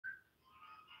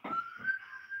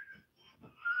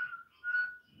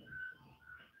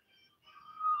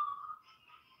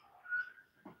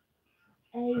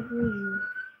agree.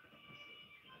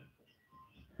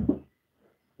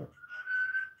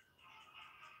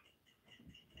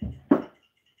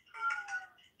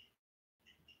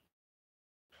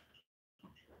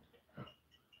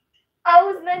 I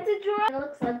was meant to draw. It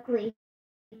looks ugly.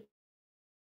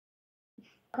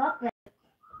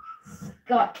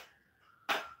 Scott.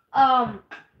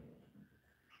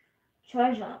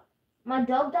 Treasure. My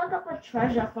dog dug up a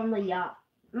treasure from the yard.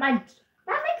 That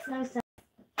makes no sense.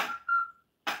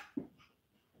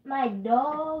 My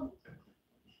dog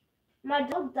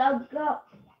dug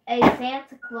up a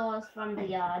Santa Claus from the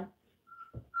yard.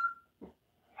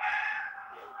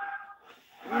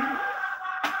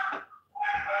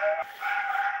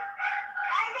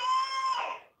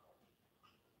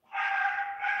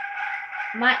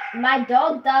 My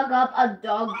dog dug up a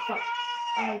dog from...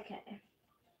 Okay.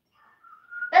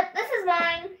 This is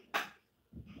mine.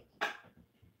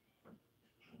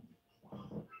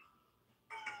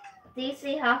 Do you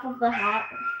see half of the heart?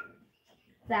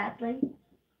 Sadly.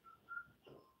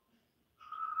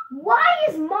 Why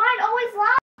is mine always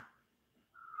last?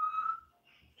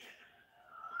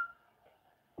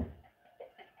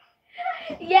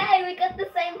 Yay, we got the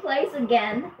same place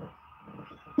again.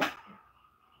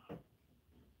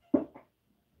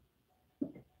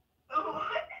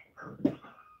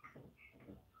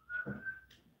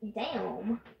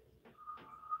 Damn.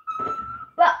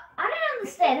 But I don't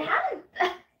understand. How did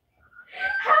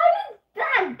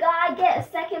that guy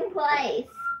get second place?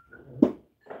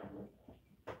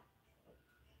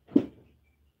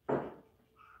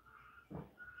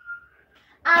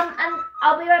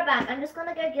 I'll be right back. I'm just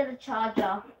gonna go get a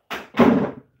charger.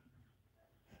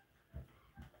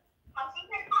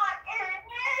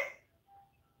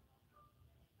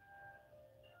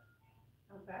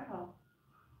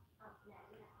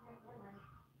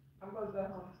 I'm going to go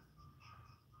home.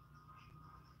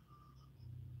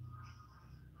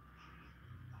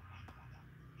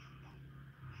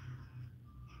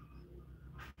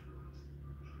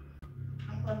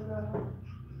 I'm going to go home.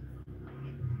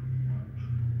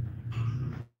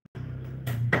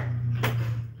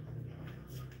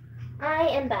 I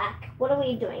am back. What are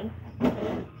we doing?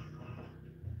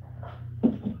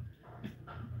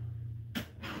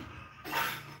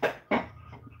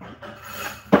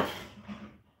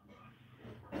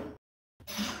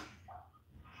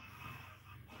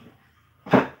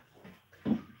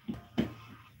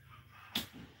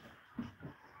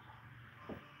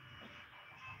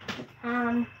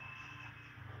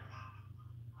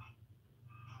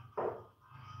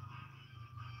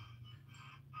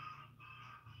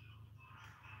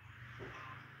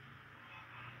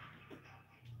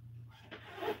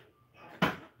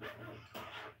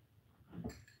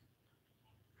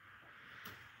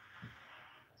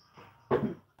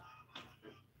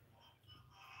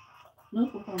 No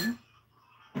problem.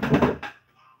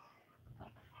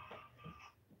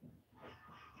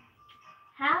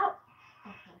 How?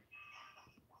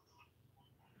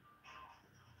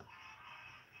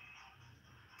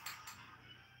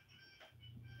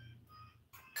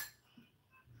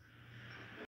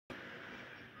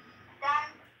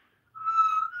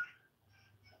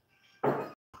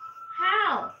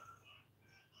 How?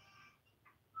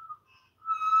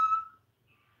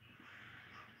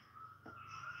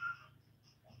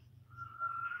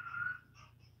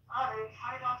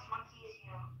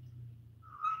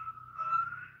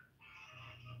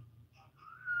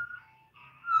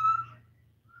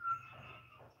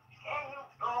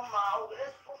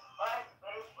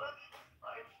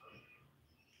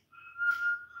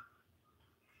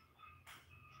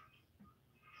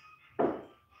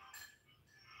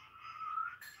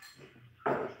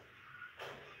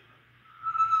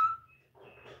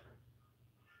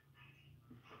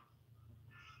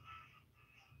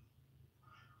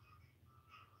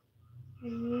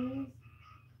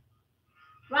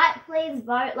 Right, please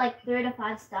vote like 3 to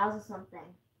 5 stars or something.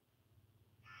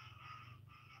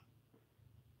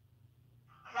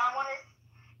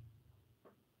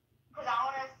 Cause I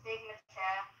want a signature.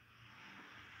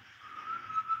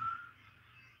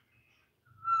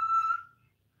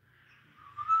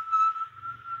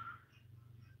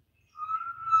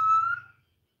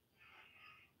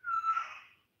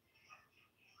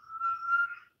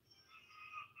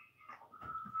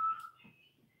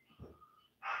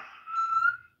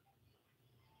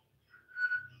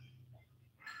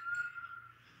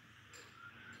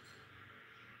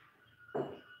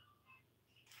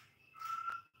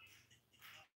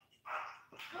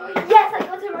 Yes, I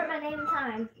got to write my name in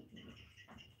time.